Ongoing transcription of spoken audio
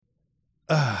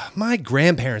My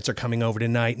grandparents are coming over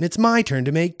tonight, and it's my turn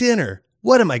to make dinner.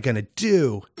 What am I gonna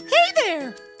do? Hey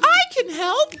there! I can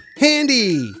help!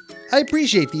 Handy! I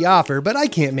appreciate the offer, but I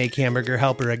can't make Hamburger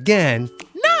Helper again.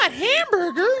 Not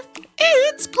hamburger!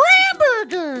 It's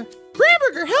Gramburger!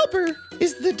 Gramburger Helper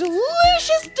is the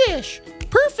delicious dish,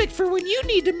 perfect for when you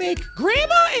need to make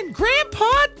Grandma and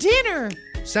Grandpa dinner.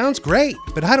 Sounds great,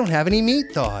 but I don't have any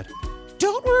meat thawed.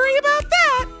 Don't worry about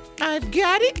that. I've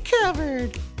got it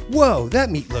covered. Whoa, that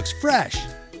meat looks fresh.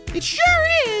 It sure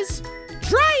is.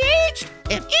 Dry-aged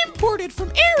and imported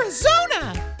from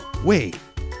Arizona. Wait,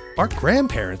 our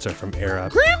grandparents are from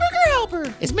Arab. Gramburger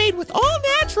Helper is made with all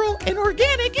natural and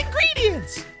organic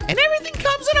ingredients. And everything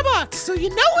comes in a box, so you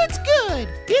know it's good.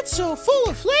 It's so full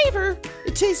of flavor,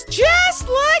 it tastes just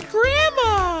like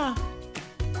Grandma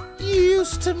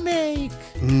used to make.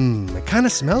 It kind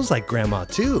of smells like Grandma,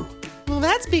 too. Well,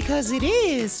 that's because it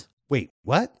is. Wait,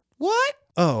 what? What?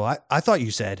 Oh, I thought you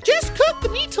said. Just cook the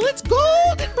meat till it's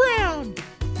golden brown.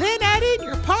 Then add in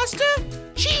your pasta,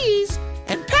 cheese,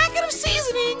 and packet of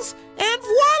seasonings, and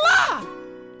voila!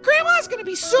 Grandma's gonna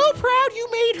be so proud you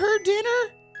made her dinner.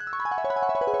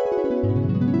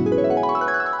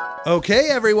 Okay,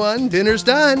 everyone, dinner's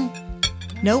done.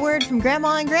 No word from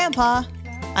Grandma and Grandpa.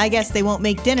 I guess they won't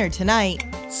make dinner tonight.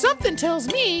 Something tells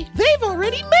me they've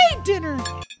already made dinner.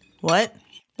 What?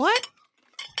 What?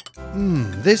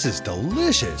 This is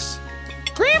delicious.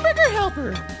 Gramburger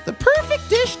Helper, the perfect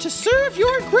dish to serve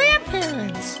your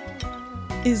grandparents.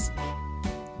 Is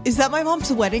that my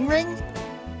mom's wedding ring?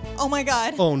 Oh my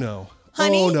God. Oh no.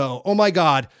 Honey? Oh no. Oh my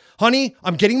God. Honey,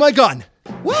 I'm getting my gun.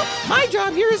 Well, my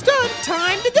job here is done.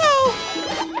 Time to go.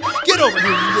 Get over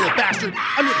here, you little bastard.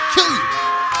 I'm gonna kill you.